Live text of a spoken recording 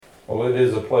Well, it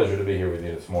is a pleasure to be here with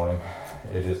you this morning.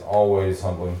 It is always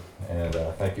humbling, and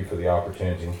thank you for the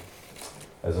opportunity.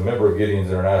 As a member of Gideon's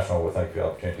International, we thank you for the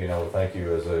opportunity, and I would thank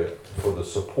you for the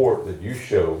support that you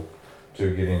show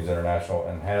to Gideon's International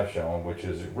and have shown, which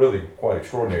is really quite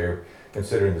extraordinary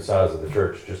considering the size of the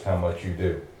church, just how much you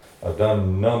do. I've done a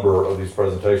number of these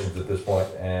presentations at this point,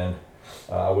 and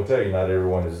I would tell you not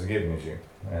everyone is as giving as you.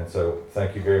 And so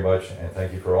thank you very much, and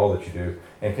thank you for all that you do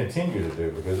and continue to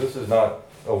do, because this is not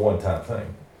a one-time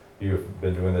thing. You've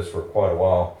been doing this for quite a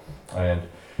while, and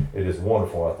it is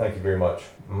wonderful. I thank you very much.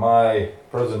 My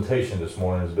presentation this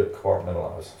morning is a bit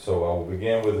compartmentalized, so I will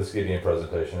begin with this Gideon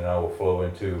presentation, and I will flow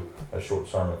into a short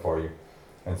sermon for you.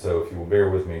 And so if you will bear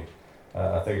with me,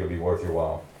 I think it'll be worth your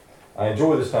while. I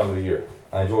enjoy this time of the year.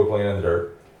 I enjoy playing in the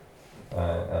dirt.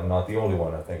 I'm not the only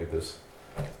one, I think, at this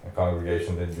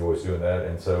congregation that enjoys doing that.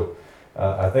 And so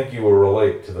I think you will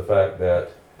relate to the fact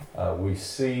that we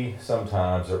see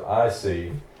sometimes, or I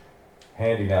see,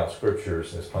 handing out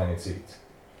scriptures as planting seeds.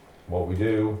 What we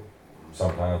do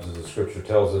sometimes, as the scripture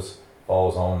tells us,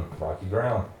 falls on rocky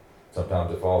ground.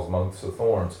 Sometimes it falls amongst the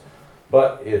thorns.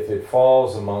 But if it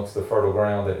falls amongst the fertile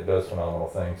ground, then it does phenomenal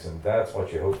things. And that's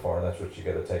what you hope for, and that's what you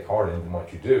got to take heart in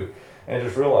what you do. And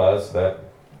just realize that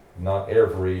not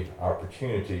every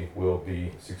opportunity will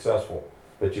be successful,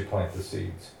 but you plant the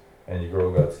seeds and you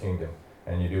grow God's kingdom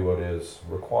and you do what is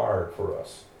required for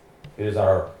us. It is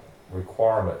our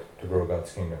requirement to grow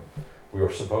God's kingdom.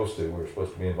 We're supposed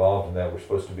to be involved in that. We're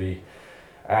supposed to be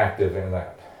active in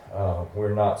that.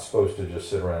 We're not supposed to just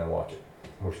sit around and watch it.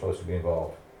 We're supposed to be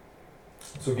involved.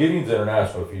 So Gideon's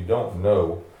International, if you don't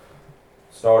know,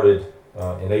 started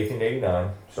in 1889,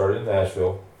 started in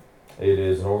Nashville. It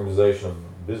is an organization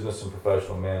of business and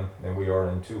professional men, and we are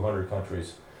in 200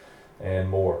 countries and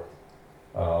more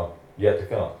yet to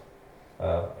come.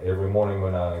 Every morning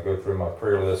when I go through my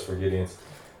prayer list for Gideon's,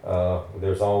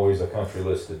 there's always a country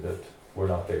listed that we're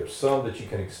not there. Some that you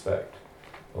can expect,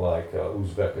 like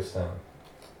Uzbekistan.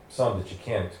 Some that you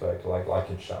can't expect, like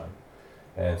Liechtenstein.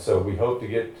 And so we hope to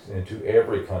get into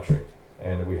every country,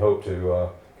 and we hope to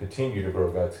continue to grow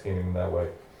God's kingdom that way.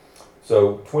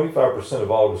 So 25%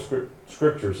 of all the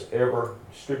scriptures ever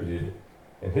distributed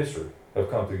in history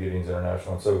have come through Gideon's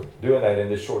International. And so doing that in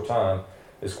this short time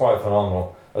is quite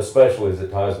phenomenal, especially as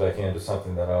it ties back into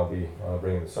something that I'll be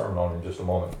bringing the sermon on in just a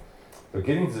moment. But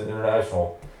Gideon's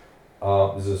International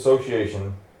is an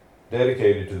association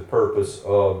dedicated to the purpose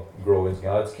of growing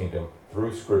God's kingdom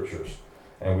through scriptures.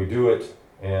 And we do it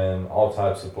in all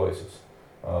types of places.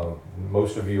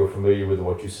 Most of you are familiar with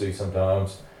what you see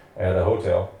sometimes at a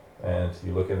hotel. And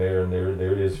you look in there, and there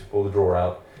it is. You pull the drawer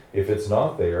out. If it's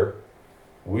not there,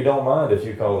 we don't mind if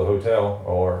you call the hotel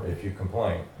or if you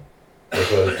complain,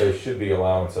 because there should be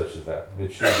allowance such as that.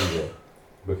 It should be there,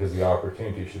 because the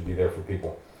opportunity should be there for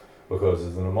people. Because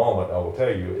in a moment, I will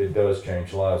tell you, it does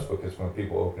change lives, because when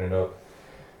people open it up,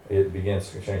 it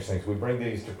begins to change things. We bring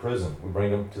these to prison. We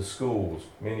bring them to schools.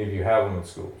 Many of you have them in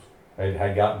schools. I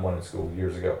had gotten one in school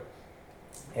years ago.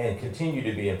 And continue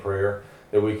to be in prayer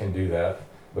that we can do that,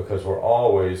 because we're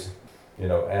always,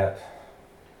 at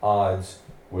odds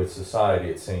with society,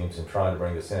 it seems, and trying to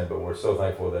bring this in. But we're so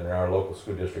thankful that in our local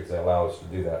school districts, they allow us to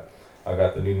do that. I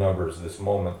got the new numbers this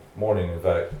morning, in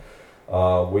fact.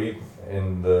 We,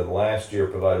 in the last year,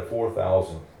 provided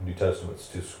 4,000 New Testaments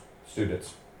to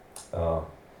students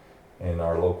in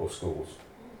our local schools.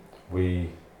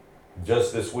 We,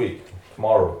 just this week,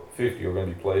 tomorrow, 50 are going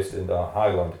to be placed in the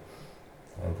Highland,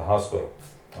 in the hospital.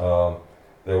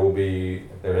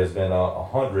 There has been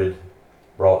 100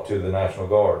 brought to the National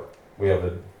Guard. We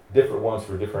have different ones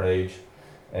for different age,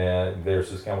 and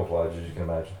theirs is camouflage, as you can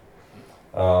imagine.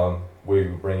 We're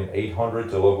bringing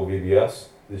 800 to local VBS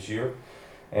this year,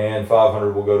 and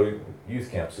 500 will go to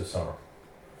youth camps this summer.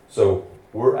 So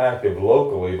we're active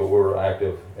locally, but we're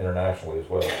active internationally as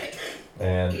well.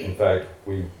 And in fact,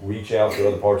 we reach out to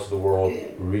other parts of the world.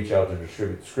 We reach out to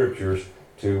distribute scriptures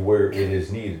to where it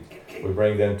is needed. We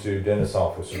bring them to dentist's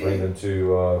office. We bring them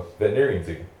to veterinarians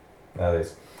even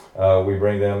nowadays. We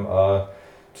bring them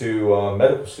to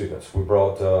medical students. We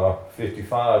brought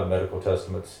 55 medical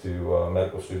testaments to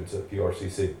medical students at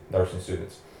PRCC, nursing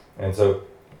students. And so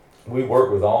we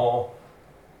work with all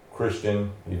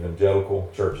Christian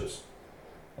evangelical churches.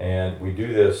 And we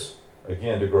do this,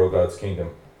 again, to grow God's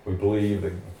kingdom. We believe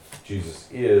that Jesus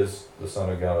is the Son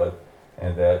of God,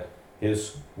 and that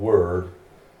His Word,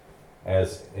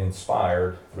 as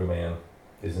inspired through man,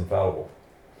 is infallible.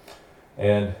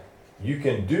 And you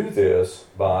can do this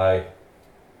by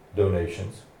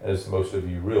donations, as most of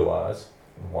you realize,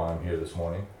 why I'm here this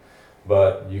morning.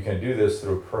 But you can do this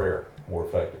through prayer more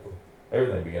effectively.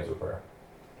 Everything begins with prayer.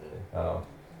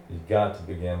 You got to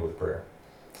begin with prayer.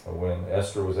 When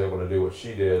Esther was able to do what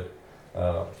she did,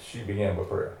 she began with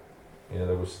prayer.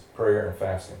 There was prayer and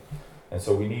fasting. And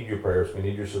so we need your prayers. We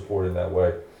need your support in that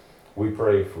way. We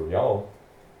pray for y'all,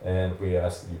 and we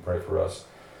ask that you pray for us.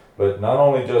 But not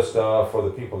only just for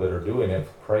the people that are doing it,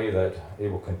 pray that it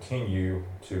will continue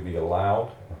to be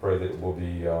allowed, and pray that it will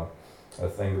be a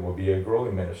thing that will be a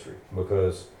growing ministry,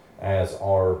 because as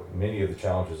are many of the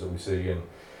challenges that we see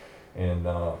in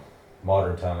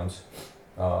modern times,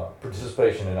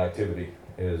 participation in activity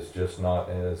is just not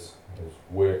as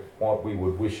what we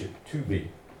would wish it to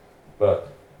be.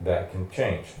 But that can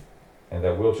change, and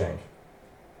that will change,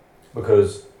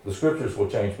 because the scriptures will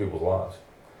change people's lives.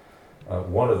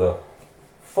 One of the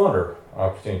funner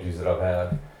opportunities that I've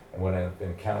had when I've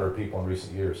encountered people in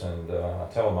recent years, and I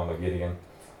tell them I'm a Gideon,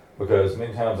 because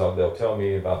many times they'll tell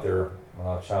me about their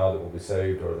child that will be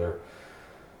saved, or their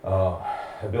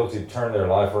ability to turn their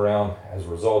life around as a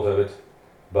result of it.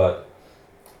 But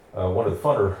one of the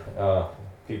funner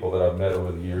people that I've met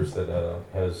over the years that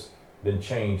has been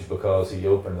changed because he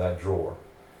opened that drawer,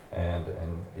 and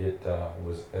it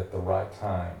was at the right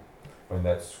time when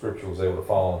that scripture was able to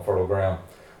fall on fertile ground,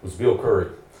 was Bill Curry.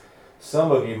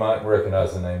 Some of you might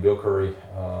recognize the name. Bill Curry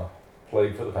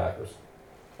played for the Packers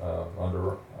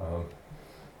under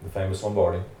the famous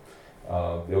Lombardi.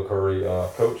 Bill Curry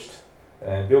coached,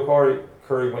 and Bill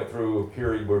Curry went through a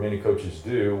period where many coaches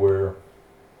do, where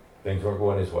things weren't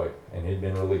going his way, and he'd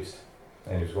been released,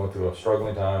 and he was going through a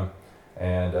struggling time,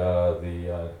 and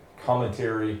the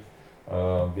commentary,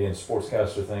 being a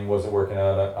sportscaster thing, wasn't working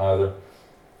out either,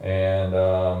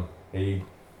 and he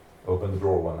opened the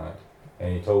drawer one night,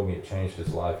 and he told me it changed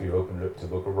his life. He opened it up to the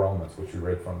book of Romans, which we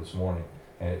read from this morning,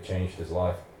 and it changed his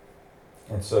life.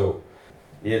 And so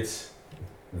it's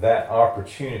that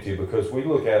opportunity, because we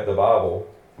look at the Bible,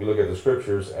 we look at the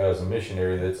scriptures as a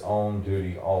missionary that's on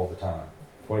duty all the time,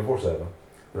 24/7,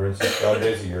 365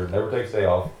 days a year, never takes a day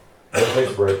off, never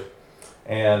takes a break.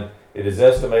 And it is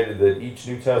estimated that each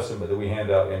New Testament that we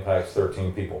hand out impacts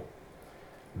 13 people.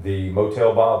 The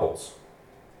Motel Bibles,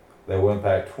 they will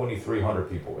impact 2,300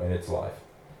 people in its life.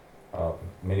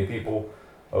 Many people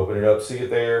open it up, see it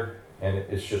there, and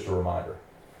it's just a reminder.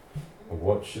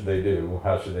 What should they do?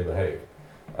 How should they behave?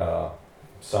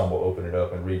 Some will open it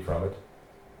up and read from it.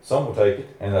 Some will take it,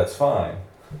 and that's fine.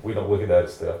 We don't look at that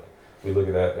as theft. We look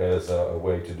at that as a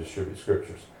way to distribute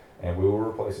scriptures, and we will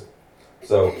replace it.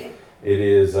 So it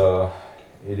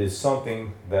is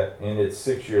something that in its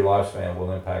 6-year lifespan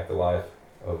will impact the life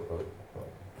of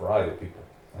a variety of people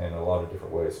in a lot of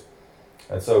different ways.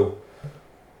 And so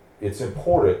it's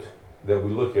important that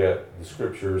we look at the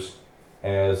scriptures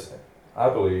as, I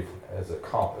believe, as a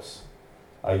compass.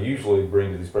 I usually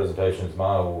bring to these presentations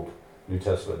my old New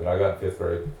Testament that I got in 5th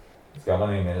grade. It's got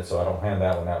my name in it, so I don't hand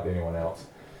that one out to anyone else,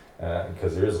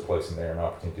 because there is a place in there, an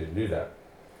opportunity to do that.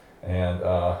 And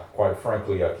quite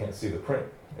frankly, I can't see the print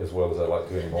as well as I'd like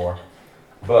to anymore,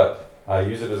 but I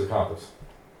use it as a compass.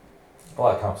 I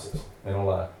like compasses, they don't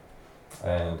lie.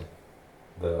 And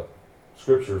the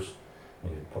scriptures,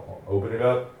 you open it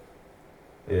up,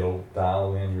 it'll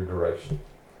dial in your direction.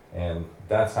 And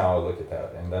that's how I look at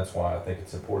that, and that's why I think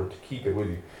it's important to keep it with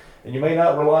you. And you may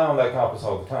not rely on that compass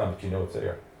all the time, but you know it's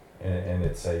there, and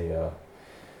it's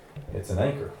an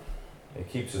anchor. It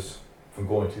keeps us from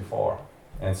going too far.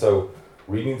 And so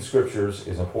reading the scriptures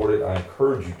is important. I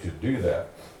encourage you to do that.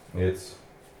 It's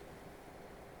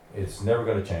never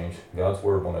going to change. God's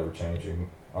word will never change. And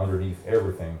underneath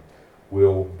everything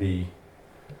will be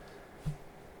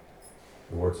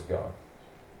the words of God.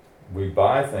 We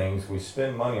buy things, we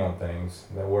spend money on things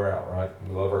that wear out, right?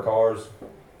 We love our cars,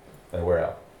 they wear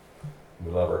out.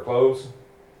 We love our clothes,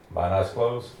 buy nice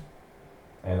clothes,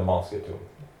 and the moths get to them.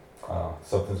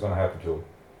 Something's going to happen to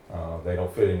them. They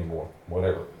don't fit anymore,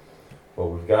 whatever. But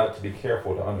we've got to be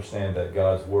careful to understand that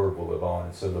God's word will live on,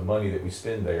 and so the money that we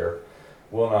spend there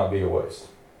will not be a waste.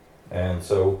 And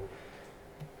so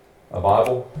a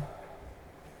Bible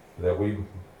that we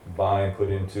buy and put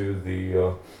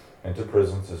into into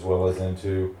prisons as well as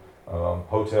into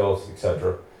hotels,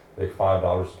 etc., they're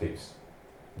 $5 a piece.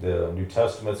 The New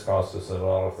Testaments cost us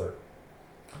 $1.30.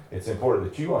 It's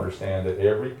important that you understand that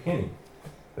every penny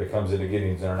that comes into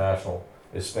Gideon's International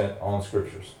is spent on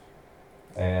scriptures.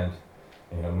 And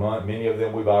many of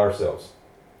them we buy ourselves.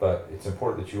 But it's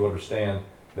important that you understand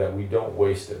that we don't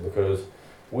waste it, because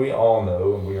we all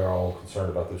know, and we are all concerned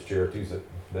about those charities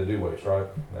that do waste, right?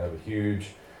 They have a huge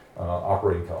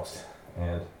operating cost,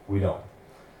 and we don't.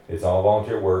 It's all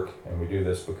volunteer work, and we do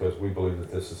this because we believe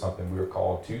that this is something we are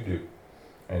called to do,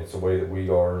 and it's a way that we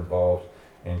are involved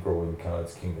in growing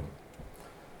God's kingdom.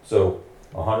 So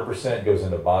 100% goes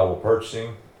into Bible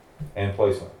purchasing, and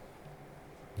placement.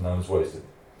 None is wasted.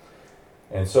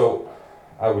 And so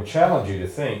I would challenge you to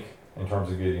think in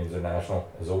terms of Gideon's International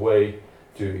as a way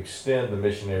to extend the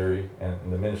missionary and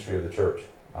the ministry of the church.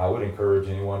 I would encourage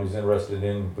anyone who's interested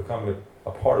in becoming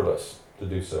a part of us to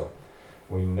do so.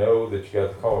 We know that you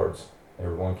got the cards.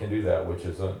 Everyone can do that, which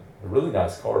is a really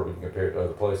nice card when you compare it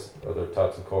to other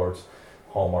types of cards,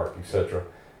 Hallmark, etc.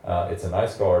 It's a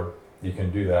nice card. You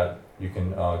can do that. You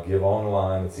can give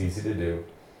online. It's easy to do.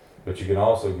 But you can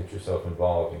also get yourself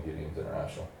involved in Gideon's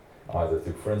International, either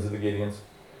through Friends of the Gideons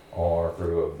or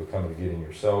through becoming a Gideon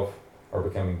yourself or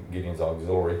becoming Gideon's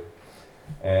Auxiliary.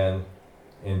 And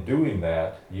in doing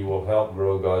that, you will help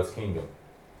grow God's kingdom.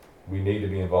 We need to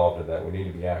be involved in that. We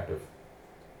need to be active.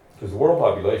 Because the world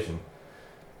population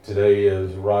today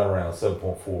is right around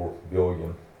 7.4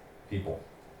 billion people.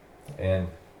 And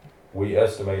we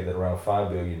estimate that around 5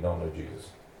 billion don't know Jesus.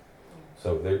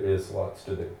 So there is lots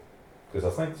to do. Because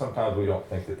I think sometimes we don't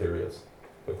think that there is,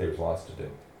 but there's lots to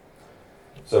do.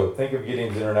 So think of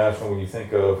Gideon's International when you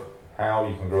think of how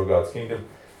you can grow God's kingdom.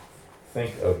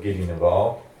 Think of getting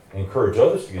involved. Encourage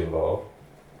others to get involved,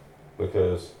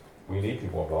 because we need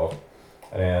people involved.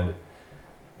 And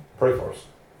pray for us.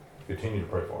 Continue to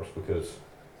pray for us, because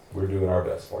we're doing our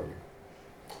best for you.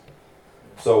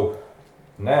 So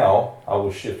now I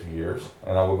will shift gears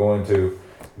and I will go into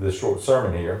this short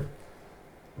sermon here,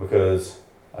 because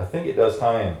I think it does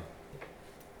tie in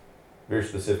very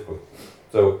specifically.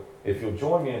 So if you'll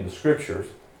join me in the scriptures,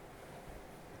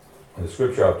 and the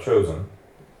scripture I've chosen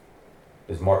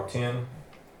is Mark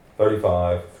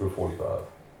 10:35 through 45.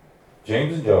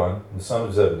 James and John, the son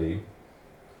of Zebedee,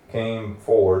 came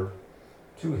forward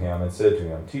to him and said to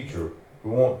him, "Teacher,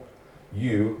 we want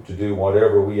you to do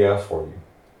whatever we ask for you."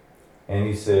 And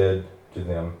he said to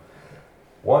them,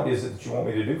 "What is it that you want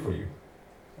me to do for you?"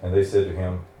 And they said to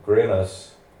him, "Grant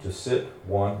us to sit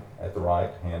one at the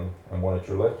right hand and one at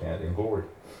your left hand in glory."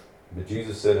 But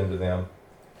Jesus said unto them,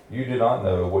 "You do not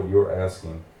know what you are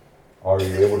asking. Are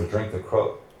you able to drink the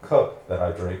cup that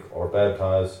I drink, or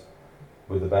baptize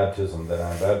with the baptism that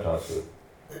I am baptized with?"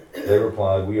 They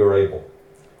replied, "We are able."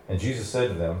 And Jesus said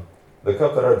to them, "The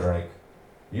cup that I drink,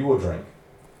 you will drink,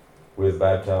 with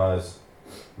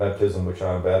baptism which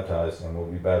I am baptized and will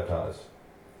be baptized.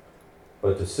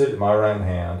 But to sit at my right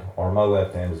hand or my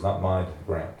left hand is not mine to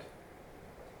grant,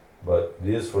 but it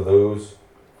is for those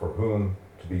for whom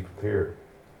to be prepared."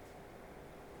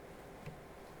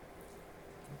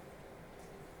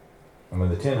 And when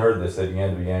the 10 heard this, they began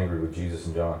to be angry with James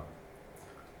and John.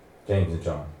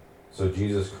 So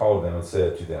Jesus called them and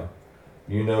said to them,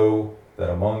 "You know that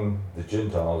among the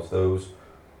Gentiles, those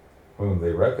whom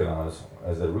they recognize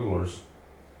as their rulers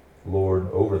lord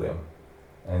over them,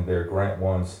 and their great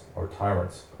ones are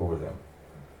tyrants over them.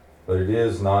 But it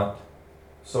is not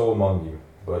so among you.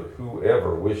 But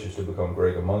whoever wishes to become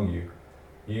great among you,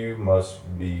 you must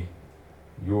be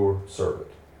your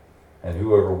servant. And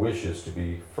whoever wishes to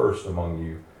be first among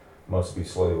you must be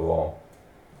slave of all.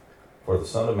 For the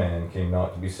Son of Man came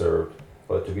not to be served,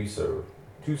 but to be served,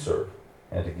 to serve,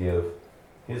 and to give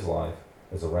his life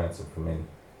as a ransom for many."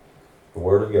 The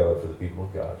word of God for the people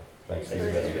of God. Thanks be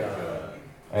to God.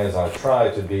 As I try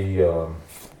to be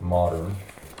modern,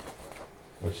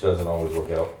 which doesn't always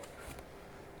work out,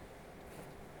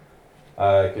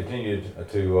 I continued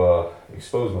to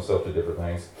expose myself to different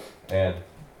things, and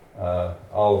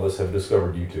all of us have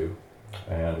discovered YouTube.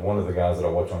 And one of the guys that I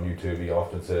watch on YouTube, he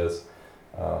often says,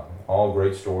 all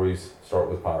great stories start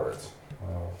with pirates.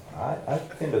 Well, I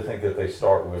tend to think that they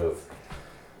start with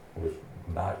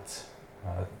knights.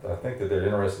 I think that they're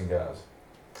interesting guys.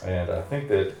 And I think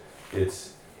that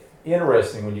it's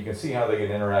interesting when you can see how they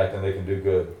can interact and they can do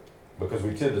good, because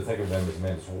we tend to think of them as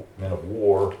men of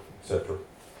war, etc.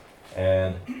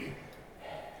 And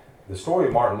the story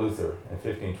of Martin Luther in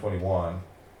 1521,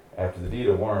 after the Deed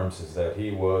of Worms, is that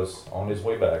he was on his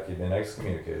way back. He'd been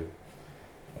excommunicated,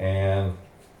 and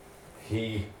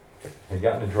he had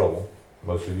gotten in trouble.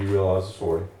 Most of you realize the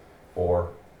story, for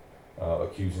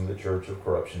accusing the church of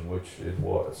corruption, which it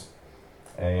was.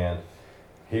 And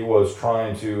he was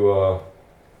trying to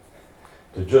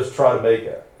just try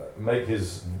to make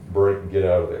his break and get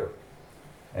out of there.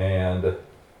 And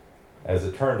as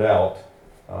it turned out,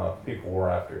 people were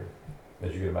after him,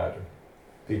 as you can imagine.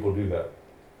 People do that.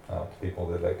 People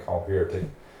that they call heretic,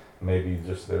 maybe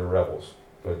just they're rebels,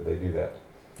 but they do that.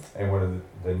 And one of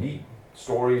the neat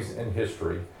stories in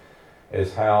history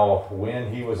is how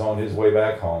when he was on his way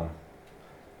back home,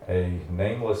 a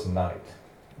nameless knight,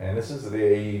 and this is the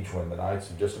age when the knights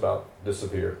had just about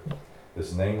disappeared.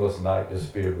 This nameless knight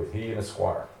disappeared with he and a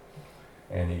squire,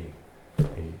 and he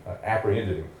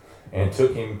apprehended him and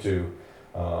took him to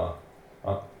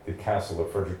the castle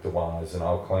of Frederick the Wise, and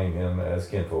I'll claim him as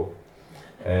kinfolk.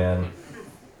 And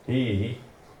he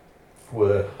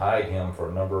would hide him for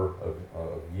a number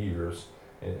of years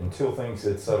until things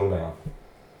had settled down.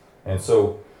 And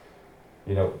so,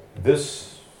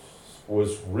 this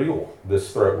was real.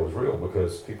 This threat was real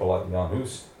because people like Jan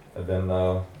Hus had been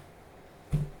burned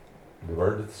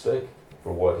at the stake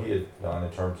for what he had done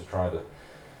in terms of trying to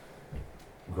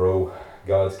grow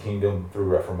God's kingdom through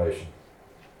Reformation.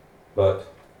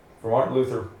 But for Martin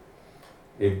Luther,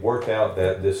 it worked out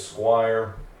that this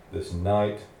squire, this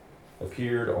knight,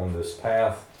 appeared on this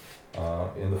path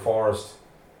in the forest,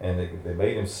 and they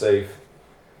made him safe.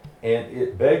 And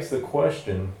it begs the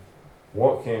question,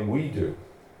 what can we do?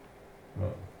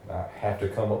 I have to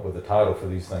come up with a title for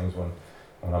these things when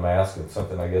I'm asking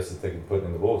something, I guess, that they can put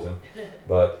in the bulletin.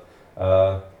 But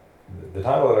the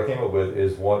title that I came up with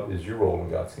is, what is your role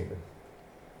in God's kingdom?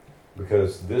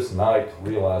 Because this knight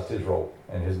realized his role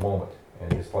and his moment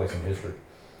and his place in history.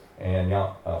 And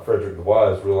Frederick the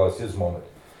Wise realized his moment.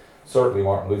 Certainly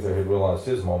Martin Luther had realized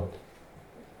his moment.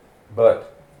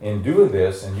 But in doing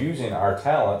this and using our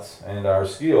talents and our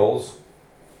skills,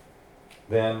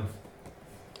 then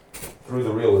through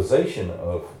the realization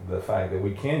of the fact that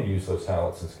we can use those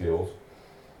talents and skills,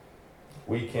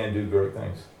 we can do great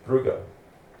things through God.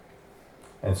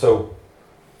 And so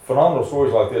phenomenal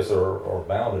stories like this are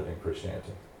abounded in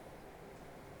Christianity.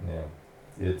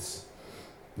 It's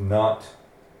not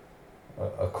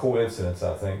a coincidence,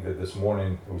 I think, that this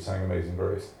morning we sang Amazing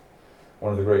Grace.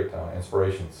 One of the great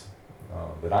inspirations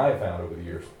that I have found over the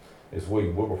years is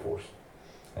William Wilberforce.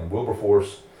 And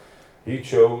Wilberforce, he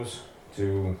chose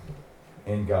to,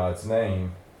 in God's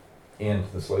name, end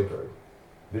the slave trade.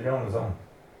 Did it on his own.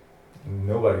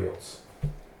 Nobody else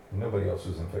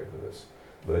was in favor of this.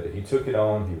 But he took it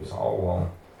on, he was all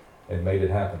alone, and made it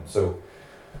happen. So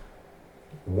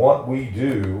what we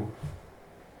do,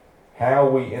 how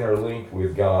we interlink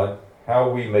with God, how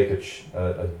we make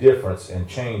a difference and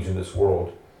change in this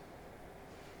world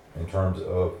in terms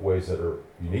of ways that are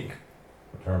unique,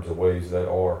 in terms of ways that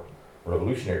are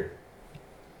revolutionary.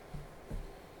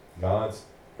 God's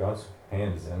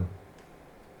hand is in.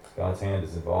 God's hand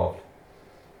is involved.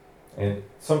 And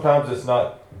sometimes it's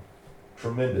not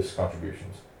tremendous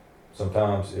contributions.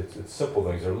 Sometimes it's simple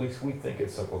things, or at least we think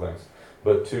it's simple things.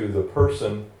 But to the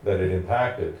person that it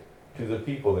impacted, to the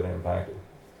people that it impacted,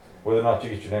 whether or not you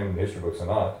get your name in the history books or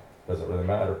not, doesn't really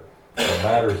matter. What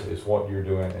matters is what you're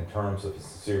doing in terms of a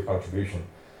sincere contribution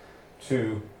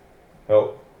to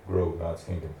help grow God's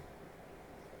kingdom.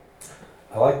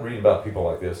 I like reading about people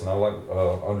like this, and I like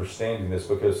understanding this,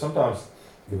 because sometimes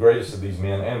the greatest of these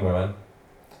men and women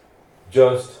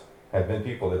just have been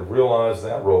people that have realized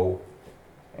that role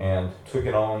and took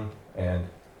it on and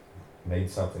made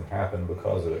something happen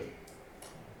because of it.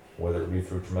 Whether it be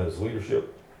through tremendous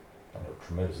leadership, a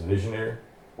tremendous visionary,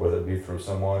 whether it be through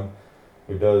someone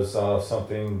who does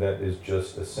something that is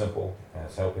just as simple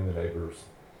as helping the neighbors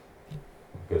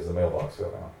because the mailbox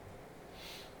fell down.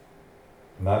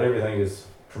 Not everything is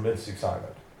tremendous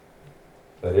excitement.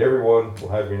 That everyone will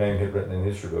have your name written in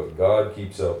the history book. God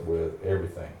keeps up with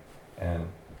everything and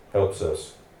helps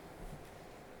us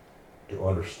to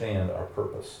understand our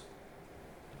purpose.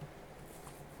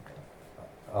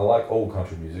 I like old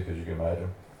country music, as you can imagine.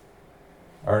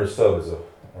 Ernest Tubb is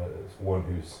one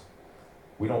who's,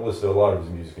 we don't listen to a lot of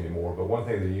his music anymore, but one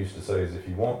thing that he used to say is, if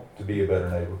you want to be a better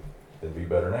neighbor, then be a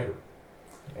better neighbor.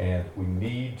 And we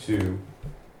need to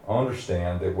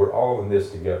understand that we're all in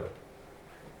this together.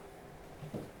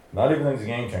 Not everything's a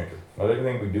game changer. Not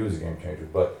everything we do is a game changer,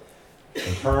 but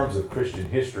in terms of Christian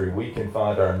history, we can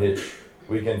find our niche.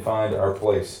 We can find our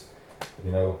place.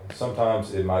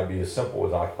 Sometimes it might be as simple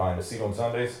as occupying a seat on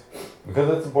Sundays, because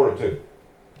that's important too.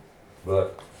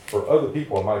 But for other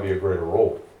people, it might be a greater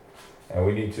role, and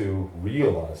we need to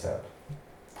realize that.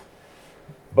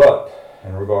 But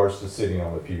in regards to sitting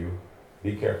on the pew,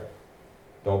 be careful.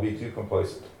 Don't be too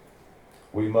complacent.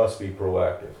 We must be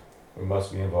proactive. We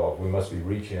must be involved. We must be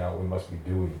reaching out. We must be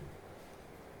doing.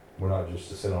 We're not just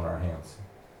to sit on our hands.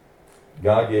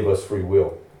 God gave us free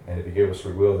will. And if He gave us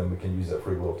free will, then we can use that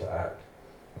free will to act.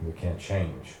 And we can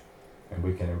change. And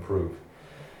we can improve.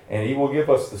 And He will give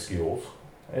us the skills,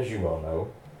 as you well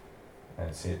know.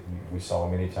 And we saw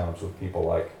many times with people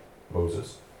like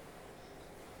Moses.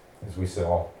 As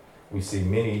we see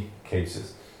many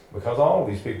cases. Because all of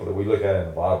these people that we look at in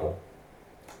the Bible,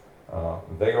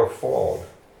 they are flawed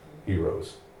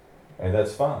heroes. And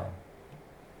that's fine.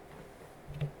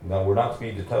 No, we're not to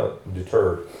be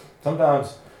deterred.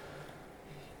 Sometimes,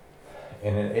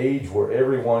 in an age where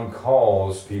everyone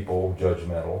calls people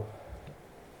judgmental,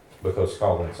 because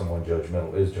calling someone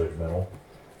judgmental is judgmental,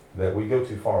 that we go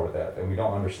too far with that, and we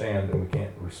don't understand and we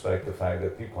can't respect the fact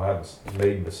that people have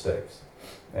made mistakes.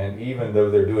 And even though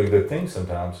they're doing good things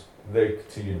sometimes, they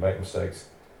continue to make mistakes.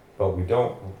 But we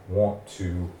don't want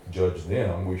to judge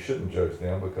them. We shouldn't judge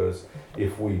them, because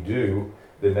if we do,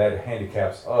 then that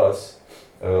handicaps us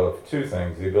of two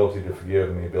things: the ability to forgive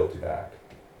and the ability to act.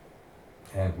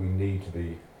 And we need to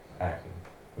be acting.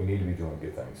 We need to be doing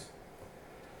good things.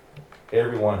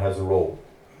 Everyone has a role.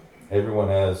 Everyone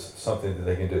has something that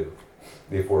they can do.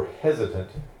 If we're hesitant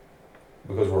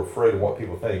because we're afraid of what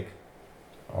people think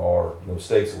or the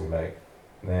mistakes that we make,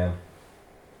 then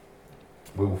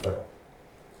we will fail.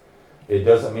 It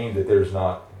doesn't mean that there's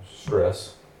not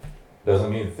stress.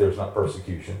 Doesn't mean that there's not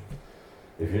persecution.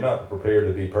 If you're not prepared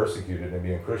to be persecuted and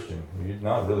be a Christian, you're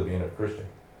not really being a Christian.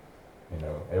 You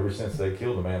know, ever since they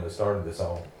killed the man that started this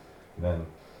all, then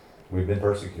we've been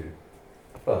persecuted.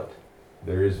 But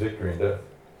there is victory in death.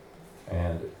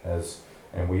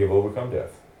 And we have overcome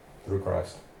death through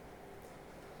Christ.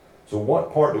 So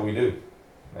what part do we do?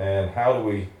 And how do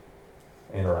we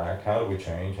interact? How do we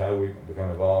change? How do we become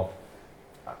involved?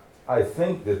 I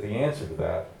think that the answer to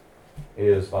that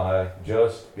is by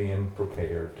just being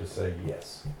prepared to say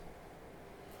yes.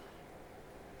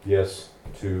 Yes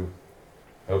to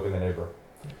helping the neighbor.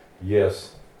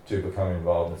 Yes to becoming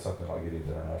involved in something like Gideon's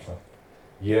International.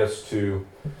 Yes to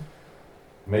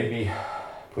maybe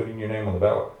putting your name on the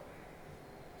ballot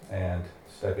and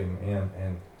stepping in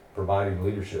and providing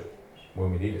leadership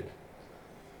when we need it.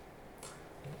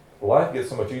 Life gets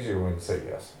so much easier when we say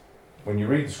yes. When you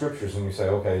read the scriptures and you say,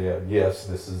 okay, yeah, yes,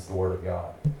 this is the word of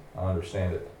God. I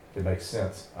understand it. It makes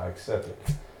sense. I accept it.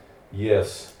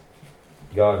 Yes,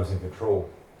 God is in control,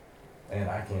 and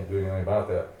I can't do anything about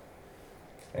that.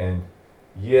 And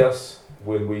yes,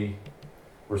 when we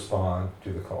respond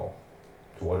to the call,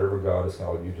 to whatever God has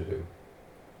called you to do.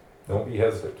 Don't be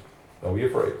hesitant. Don't be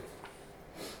afraid.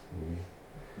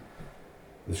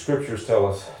 The scriptures tell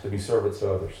us to be servants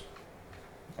to others.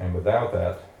 And without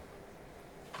that,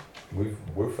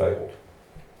 we're failed.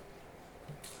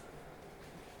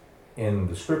 In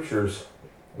the scriptures,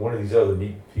 one of these other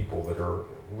neat people that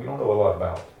we don't know a lot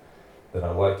about, that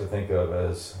I like to think of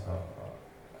as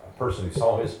a person who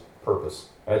saw his purpose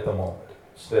at the moment,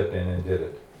 stepped in and did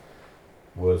it,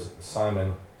 was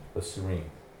Simon the Cyrene.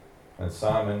 And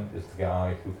Simon is the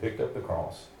guy who picked up the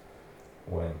cross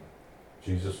when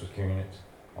Jesus was carrying it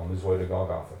on his way to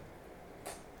Golgotha.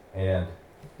 And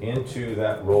into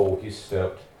that role he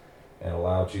stepped and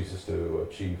allowed Jesus to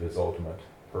achieve his ultimate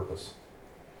purpose.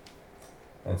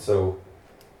 And so,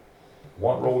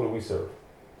 what role do we serve?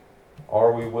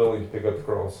 Are we willing to pick up the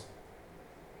cross?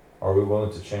 Are we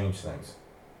willing to change things?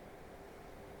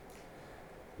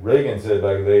 Reagan said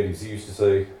back in the 80s, he used to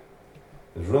say,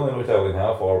 there's really no telling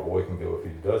how far a boy can go if he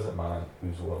doesn't mind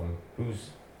who's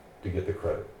to get the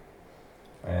credit.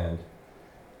 And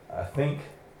I think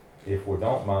if we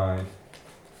don't mind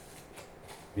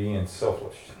being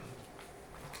selfless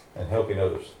and helping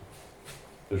others,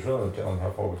 there's really no telling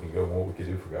how far we can go and what we can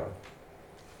do for God.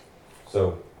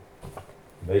 So,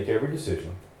 make every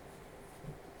decision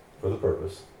for the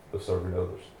purpose of serving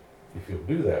others. If you'll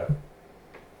do that,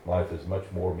 life is much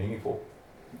more meaningful,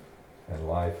 and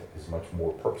life is much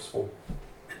more purposeful,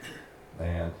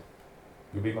 and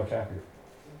you'll be much happier.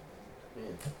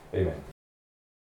 Amen.